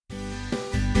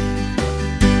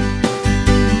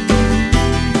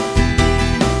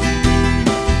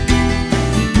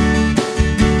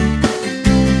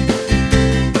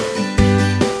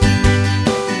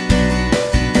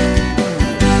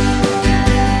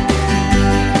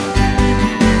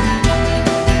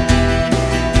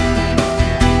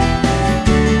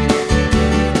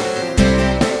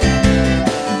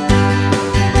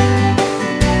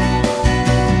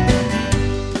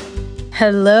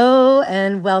Hello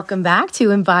and welcome back to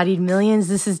Embodied Millions.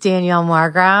 This is Danielle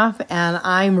Margraf and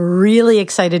I'm really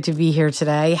excited to be here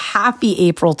today. Happy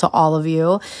April to all of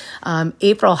you.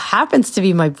 April happens to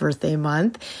be my birthday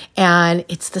month and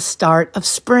it's the start of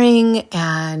spring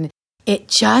and it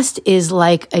just is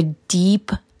like a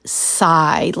deep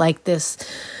sigh, like this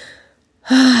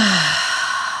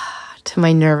to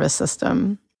my nervous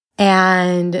system.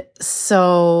 And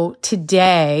so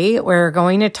today we're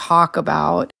going to talk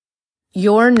about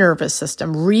your nervous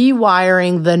system,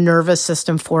 rewiring the nervous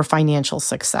system for financial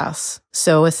success.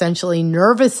 So essentially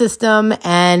nervous system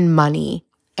and money.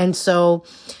 And so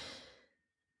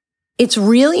it's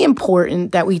really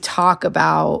important that we talk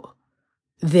about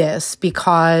this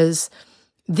because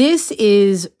this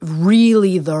is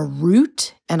really the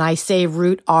root, and I say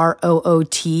root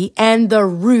R-O-O-T, and the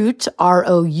root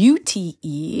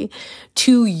R-O-U-T-E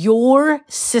to your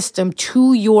system,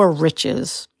 to your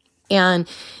riches. And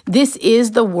this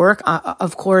is the work.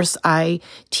 Of course, I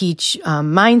teach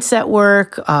mindset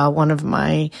work. One of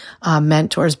my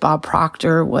mentors, Bob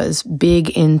Proctor, was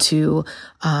big into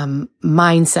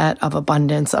mindset of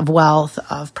abundance, of wealth,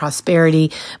 of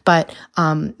prosperity. But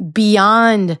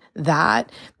beyond that,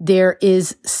 there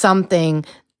is something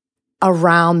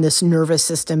around this nervous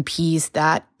system piece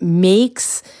that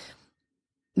makes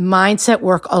mindset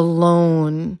work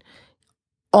alone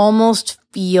almost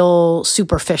feel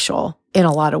superficial in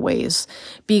a lot of ways,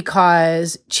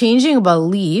 because changing a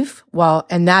belief, well,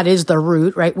 and that is the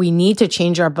root, right? We need to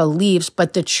change our beliefs,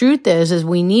 but the truth is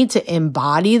we need to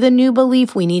embody the new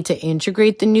belief. We need to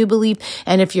integrate the new belief.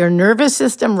 And if your nervous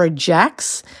system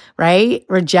rejects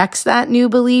that new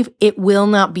belief, it will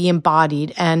not be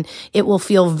embodied and it will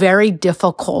feel very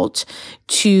difficult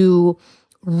to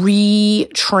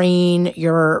retrain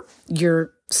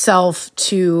your self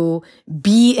to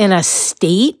be in a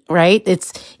state, right?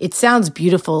 It sounds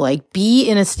beautiful, like be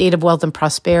in a state of wealth and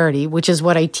prosperity, which is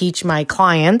what I teach my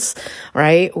clients,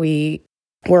 right?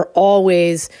 We're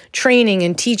always training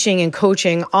and teaching and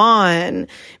coaching on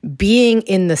being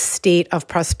in the state of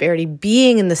prosperity,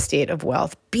 being in the state of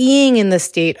wealth, being in the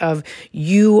state of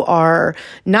you are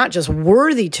not just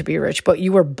worthy to be rich, but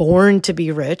you were born to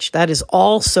be rich. That is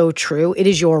also true. It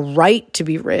is your right to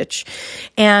be rich.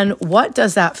 And what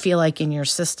does that feel like in your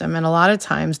system? And a lot of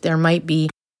times there might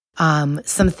be some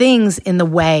things in the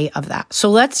way of that. So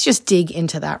let's just dig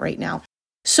into that right now.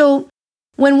 So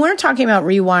when we're talking about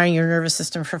rewiring your nervous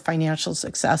system for financial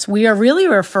success, we are really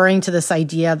referring to this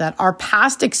idea that our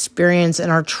past experience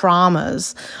and our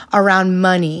traumas around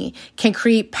money can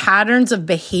create patterns of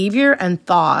behavior and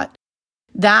thought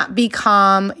that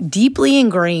become deeply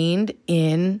ingrained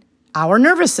in our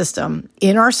nervous system,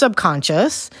 in our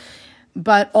subconscious,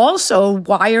 but also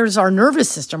wires our nervous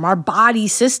system, our body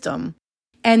system.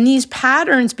 And these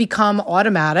patterns become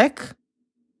automatic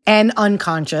and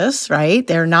unconscious, right?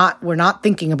 We're not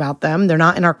thinking about them. They're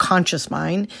not in our conscious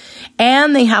mind,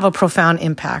 and they have a profound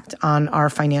impact on our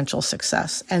financial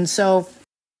success. And so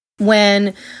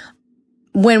when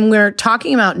we're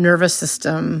talking about nervous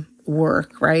system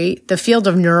work, right? The field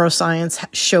of neuroscience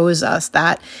shows us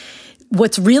that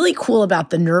what's really cool about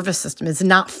the nervous system is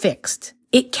not fixed.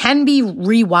 It can be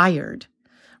rewired,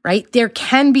 right? There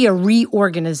can be a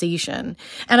reorganization.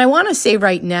 And I want to say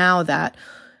right now that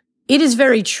it is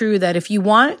very true that if you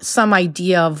want some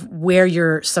idea of where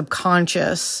your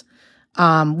subconscious,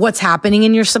 what's happening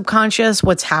in your subconscious,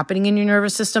 what's happening in your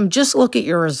nervous system, just look at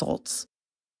your results,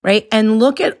 right? And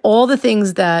look at all the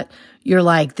things that you're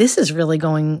like, this is really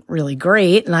going really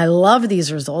great. And I love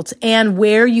these results, and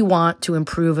where you want to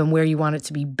improve and where you want it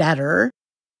to be better.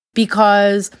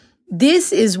 Because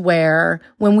this is where,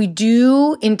 when we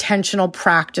do intentional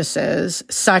practices,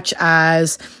 such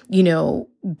as,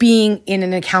 being in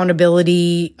an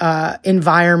accountability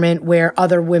environment where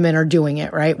other women are doing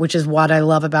it, right? Which is what I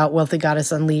love about Wealthy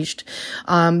Goddess Unleashed.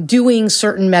 Doing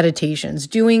certain meditations,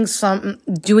 doing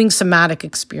somatic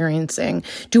experiencing,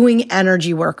 doing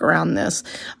energy work around this,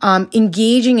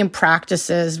 engaging in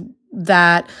practices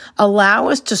that allow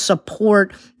us to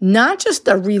support not just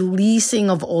the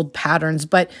releasing of old patterns,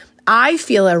 but I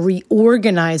feel a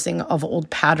reorganizing of old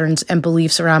patterns and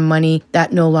beliefs around money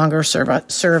that no longer serve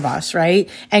us, right?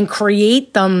 And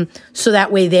create them so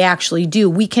that way they actually do.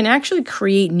 We can actually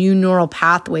create new neural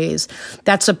pathways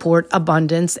that support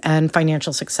abundance and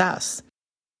financial success.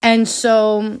 And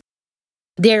so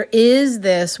there is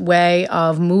this way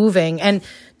of moving, and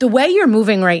the way you're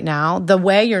moving right now, the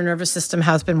way your nervous system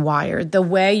has been wired, the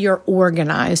way you're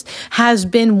organized has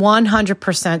been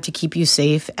 100% to keep you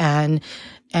safe and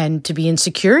to be in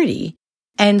security.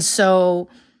 And so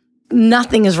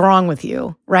nothing is wrong with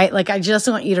you, right? Like, I just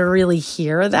want you to really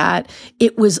hear that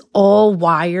it was all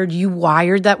wired. You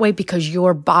wired that way because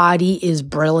your body is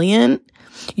brilliant.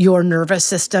 Your nervous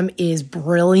system is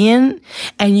brilliant,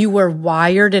 and you were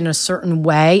wired in a certain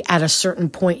way at a certain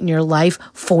point in your life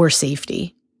for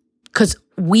safety. Because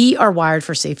we are wired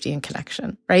for safety and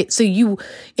connection, right? So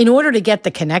in order to get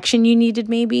the connection you needed,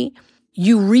 maybe,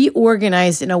 you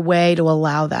reorganized in a way to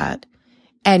allow that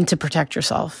and to protect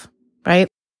yourself, right?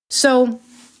 So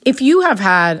if you have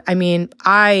had, when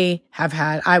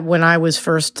I was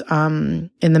first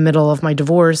in the middle of my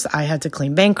divorce, I had to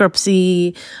claim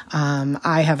bankruptcy.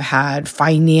 I have had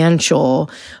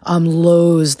financial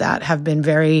lows that have been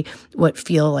what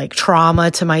feel like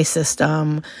trauma to my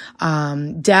system.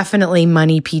 Definitely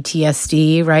money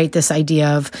PTSD, right? This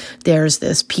idea of there's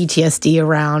this PTSD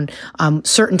around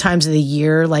certain times of the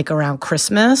year, like around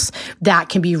Christmas, that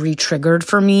can be re-triggered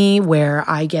for me, where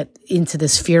I get into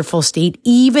this fearful state,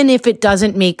 even if it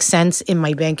doesn't make sense in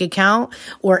my bank account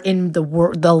or in the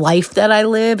life that I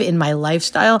live, in my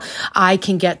lifestyle. I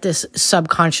can get this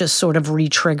subconscious sort of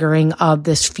re-triggering of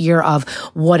this fear of,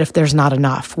 what if there's not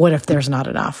enough? What if there's not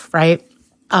enough, right?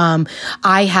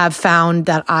 I have found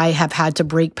that I have had to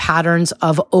break patterns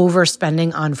of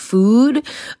overspending on food,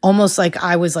 almost like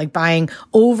I was like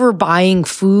overbuying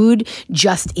food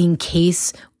just in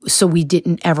case, so we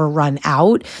didn't ever run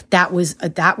out. That was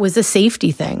a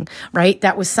safety thing, right?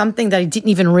 That was something that I didn't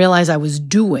even realize I was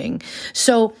doing.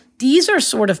 So these are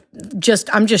sort of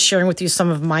I'm just sharing with you some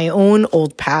of my own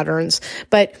old patterns,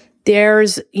 but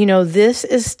this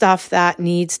is stuff that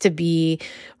needs to be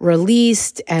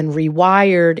released and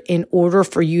rewired in order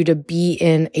for you to be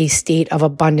in a state of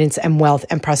abundance and wealth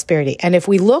and prosperity. And if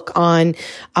we look on,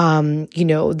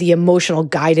 the emotional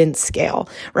guidance scale,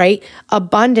 right?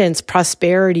 Abundance,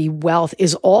 prosperity, wealth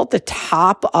is all at the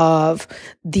top of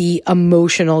the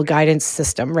emotional guidance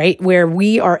system, right? Where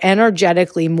we are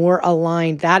energetically more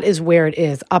aligned. That is where it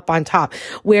is, up on top.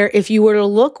 Where if you were to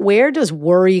look, where does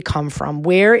worry come from?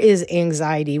 Where is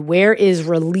anxiety? Where is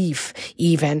relief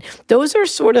even? Those are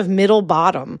sort of middle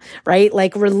bottom, right?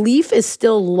 Like relief is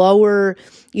still lower,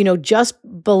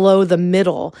 just below the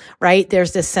middle, right?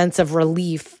 There's this sense of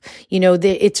relief,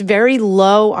 it's very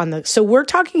low so we're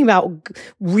talking about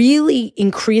really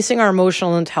increasing our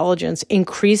emotional intelligence,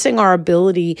 increasing our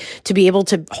ability to be able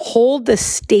to hold the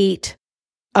state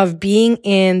of being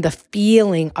in the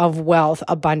feeling of wealth,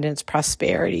 abundance,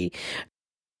 prosperity.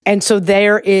 And so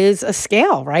there is a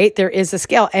scale, right? There is a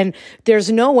scale. And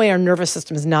there's no way our nervous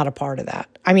system is not a part of that.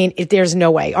 There's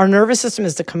no way. Our nervous system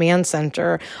is the command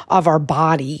center of our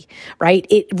body, right?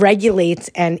 It regulates,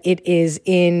 and it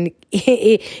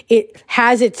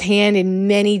has its hand in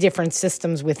many different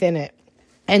systems within it.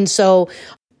 And so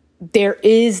there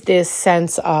is this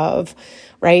sense of,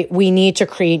 right, we need to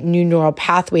create new neural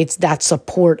pathways that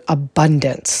support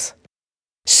abundance.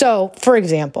 So, for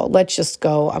example, let's just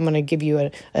go, I'm going to give you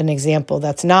an example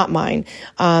that's not mine.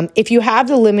 If you have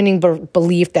the limiting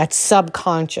belief that's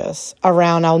subconscious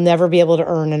around, I'll never be able to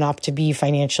earn enough to be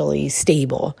financially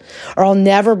stable, or I'll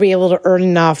never be able to earn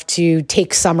enough to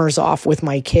take summers off with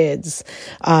my kids,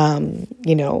 or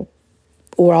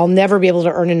I'll never be able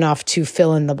to earn enough to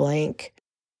fill in the blank,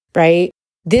 right?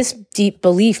 This deep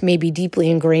belief may be deeply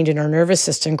ingrained in our nervous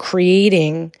system,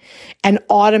 creating an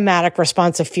automatic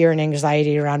response of fear and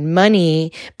anxiety around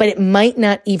money, but it might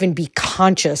not even be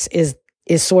conscious is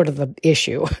sort of the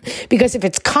issue. Because if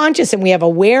it's conscious and we have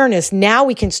awareness, now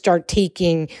we can start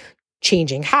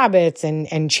changing habits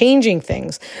and changing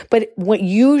things. But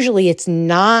usually it's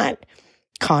not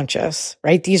conscious,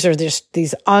 right? These are just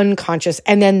these unconscious.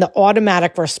 And then the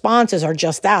automatic responses are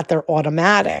just that, they're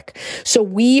automatic. So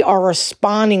we are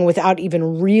responding without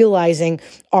even realizing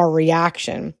our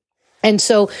reaction. And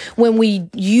so when we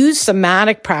use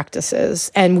somatic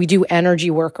practices and we do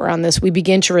energy work around this, we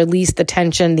begin to release the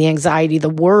tension, the anxiety, the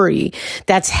worry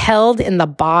that's held in the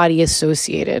body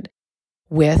associated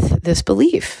with this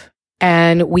belief.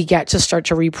 And we get to start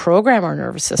to reprogram our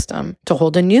nervous system to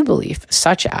hold a new belief,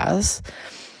 such as,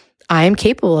 I am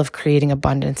capable of creating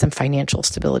abundance and financial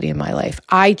stability in my life.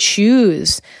 I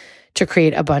choose to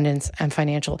create abundance and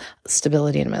financial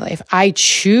stability in my life. I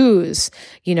choose,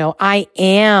 I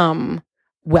am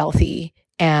wealthy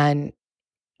and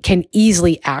can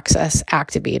easily access,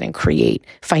 activate, and create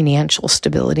financial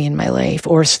stability in my life,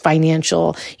 or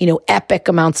financial, epic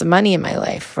amounts of money in my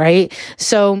life, right?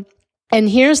 So, and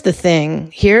here's the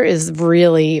thing. Here is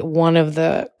really one of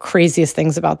the craziest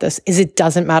things about this is it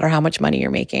doesn't matter how much money you're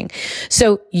making.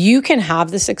 So you can have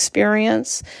this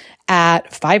experience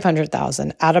at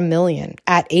 500,000, at $1 million,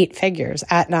 at 8 figures,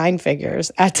 at 9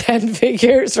 figures, at 10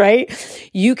 figures, right?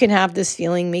 You can have this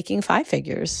feeling making 5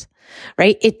 figures,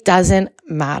 right? It doesn't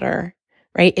matter,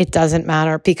 right? It doesn't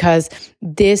matter because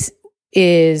this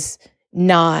is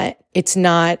not, it's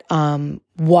not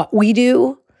what we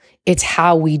do, it's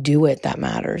how we do it that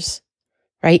matters,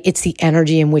 right? It's the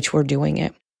energy in which we're doing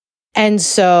it. And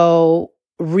so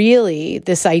really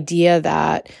this idea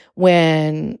that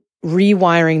when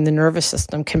rewiring the nervous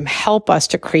system can help us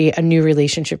to create a new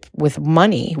relationship with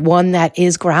money, one that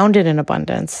is grounded in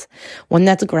abundance, one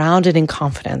that's grounded in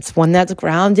confidence, one that's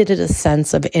grounded in a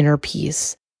sense of inner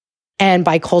peace. And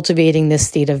by cultivating this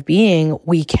state of being,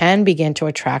 we can begin to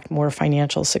attract more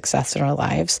financial success in our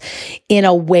lives in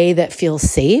a way that feels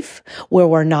safe, where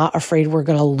we're not afraid we're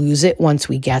going to lose it once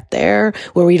we get there,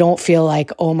 where we don't feel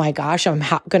like, oh my gosh, I'm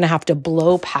going to have to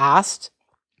blow past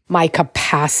my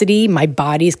capacity, my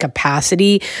body's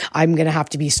capacity. I'm going to have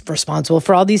to be responsible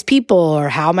for all these people, or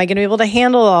how am I going to be able to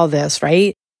handle all this,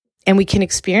 right? And we can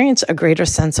experience a greater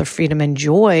sense of freedom and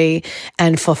joy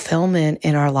and fulfillment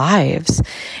in our lives.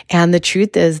 And the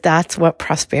truth is, that's what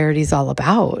prosperity is all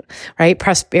about, right?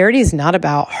 Prosperity is not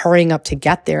about hurrying up to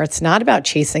get there. It's not about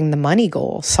chasing the money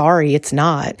goal. Sorry, it's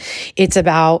not. It's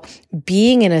about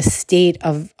being in a state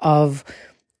of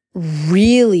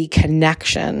really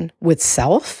connection with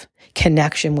self,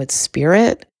 connection with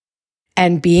spirit,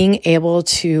 and being able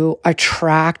to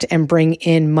attract and bring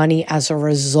in money as a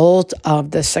result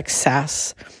of the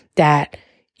success that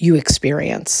you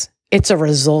experience. It's a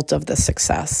result of the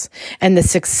success. And the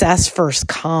success first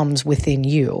comes within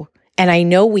you. And I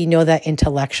know we know that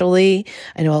intellectually.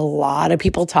 I know a lot of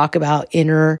people talk about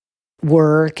inner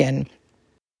work and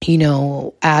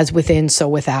as within, so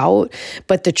without.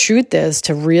 But the truth is,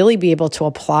 to really be able to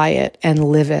apply it and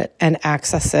live it and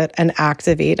access it and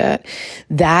activate it,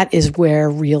 that is where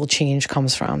real change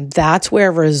comes from. That's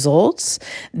where results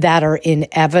that are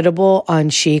inevitable,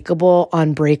 unshakable,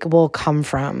 unbreakable come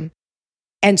from.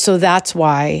 And so that's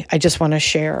why I just want to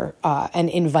share and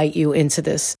invite you into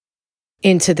this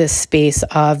space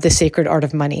of the sacred art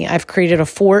of money. I've created a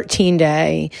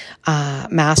 14-day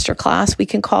masterclass, we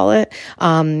can call it,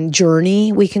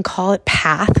 journey, we can call it,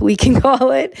 path, we can call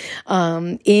it,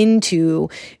 into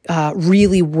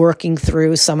really working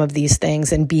through some of these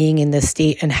things and being in this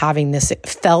state and having this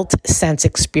felt sense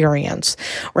experience,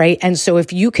 right? And so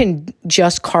if you can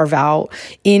just carve out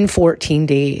in 14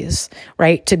 days,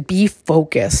 right, to be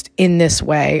focused in this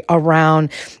way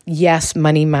around, yes,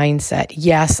 money mindset,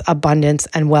 yes, abundance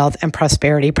and wealth and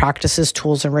prosperity practices,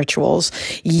 tools, and rituals.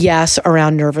 Yes,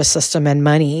 around nervous system and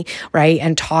money, right?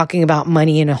 And talking about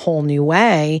money in a whole new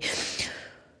way,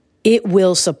 it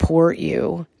will support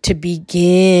you to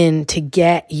begin to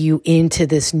get you into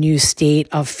this new state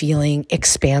of feeling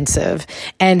expansive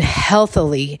and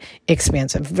healthily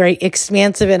expansive, very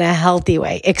expansive in a healthy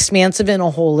way, expansive in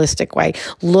a holistic way,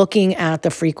 looking at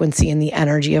the frequency and the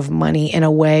energy of money in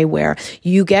a way where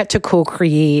you get to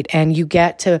co-create and you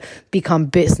get to become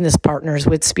business partners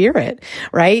with spirit,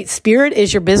 right? Spirit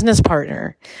is your business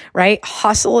partner, right?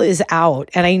 Hustle is out.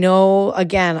 And I know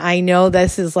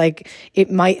this is like, it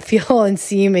might feel and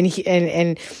seem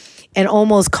and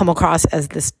almost come across as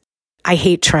this, I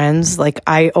hate trends. Like,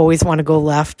 I always want to go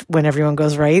left when everyone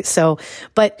goes right. So,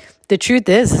 but the truth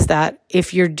is that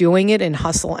if you're doing it in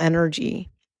hustle energy,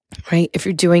 right? If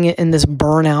you're doing it in this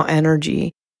burnout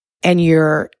energy and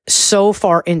you're so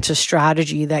far into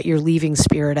strategy that you're leaving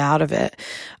spirit out of it,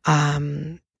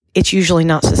 it's usually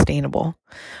not sustainable,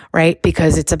 right?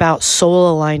 Because it's about soul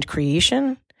aligned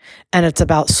creation and it's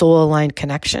about soul aligned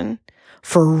connection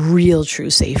for real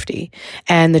true safety.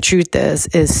 And the truth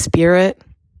is spirit,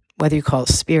 whether you call it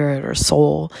spirit or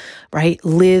soul, right,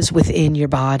 lives within your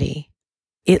body.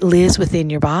 It lives within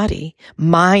your body.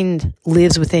 Mind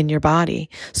lives within your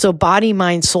body. So body,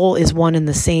 mind, soul is one and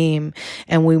the same.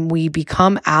 And when we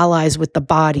become allies with the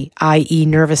body, i.e.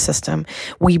 nervous system,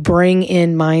 we bring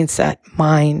in mindset,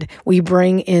 mind. We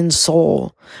bring in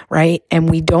soul, right? And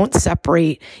we don't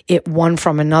separate it one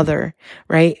from another,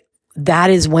 right? That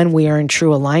is when we are in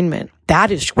true alignment.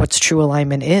 That is what true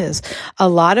alignment is. A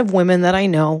lot of women that I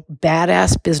know,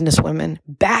 badass businesswomen,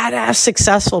 badass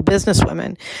successful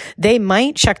businesswomen, they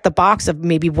might check the box of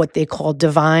maybe what they call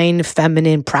divine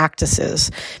feminine practices.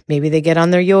 Maybe they get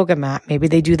on their yoga mat. Maybe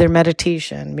they do their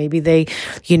meditation. Maybe they,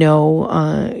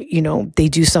 they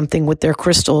do something with their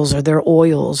crystals or their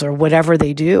oils or whatever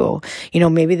they do.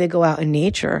 Maybe they go out in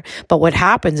nature. But what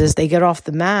happens is they get off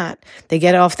the mat, they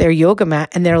get off their yoga mat,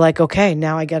 and they're like, okay,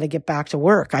 now I got to get back to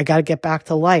work. I got to get back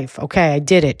to life. Okay, I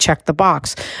did it. Check the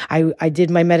box. I did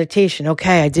my meditation.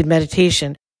 Okay, I did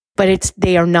meditation. but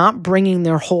they are not bringing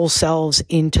their whole selves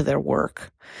into their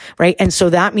work. Right. And so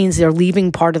that means they're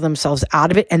leaving part of themselves out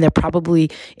of it. And they're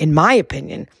probably, in my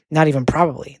opinion, not even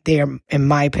probably, they are, in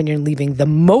my opinion, leaving the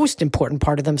most important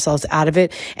part of themselves out of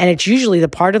it. And it's usually the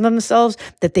part of themselves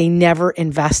that they never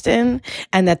invest in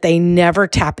and that they never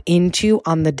tap into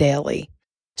on the daily.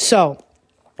 So,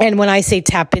 and when I say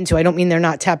tap into, I don't mean they're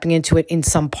not tapping into it in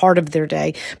some part of their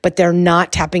day, but they're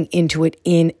not tapping into it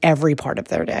in every part of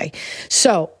their day.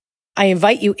 So I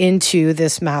invite you into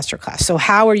this masterclass. So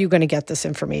how are you going to get this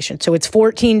information? So it's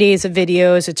 14 days of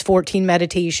videos. It's 14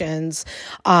 meditations.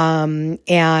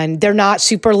 And they're not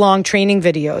super long training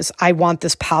videos. I want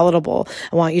this palatable.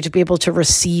 I want you to be able to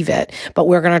receive it. But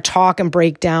we're going to talk and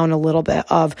break down a little bit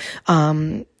of,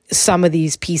 some of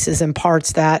these pieces and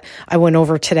parts that I went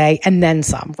over today, and then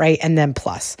some, right? And then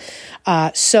plus.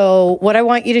 So what I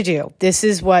want you to do, this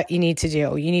is what you need to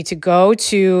do. You need to go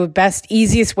to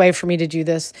easiest way for me to do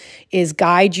this is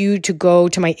guide you to go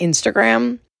to my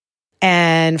Instagram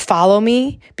and follow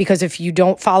me, because if you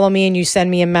don't follow me and you send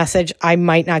me a message, I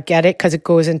might not get it because it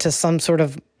goes into some sort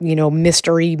of,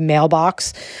 mystery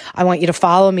mailbox. I want you to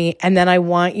follow me, and then I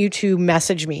want you to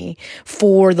message me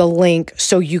for the link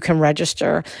so you can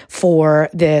register for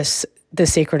the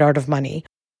Sacred Art of Money.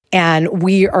 And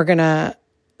we are going to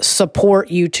support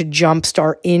you to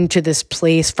jumpstart into this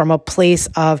place from a place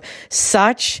of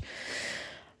such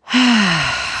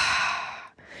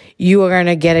you are going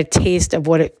to get a taste of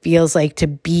what it feels like to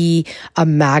be a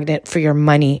magnet for your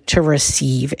money to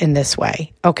receive in this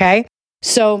way. Okay.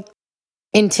 So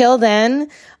until then,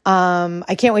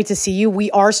 I can't wait to see you.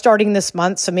 We are starting this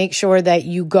month, so make sure that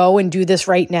you go and do this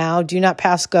right now. Do not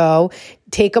pass go.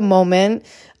 Take a moment,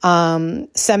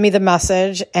 send me the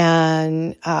message,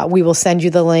 and we will send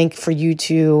you the link for you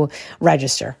to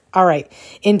register. All right.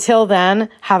 Until then,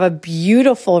 have a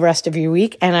beautiful rest of your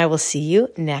week, and I will see you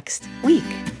next week.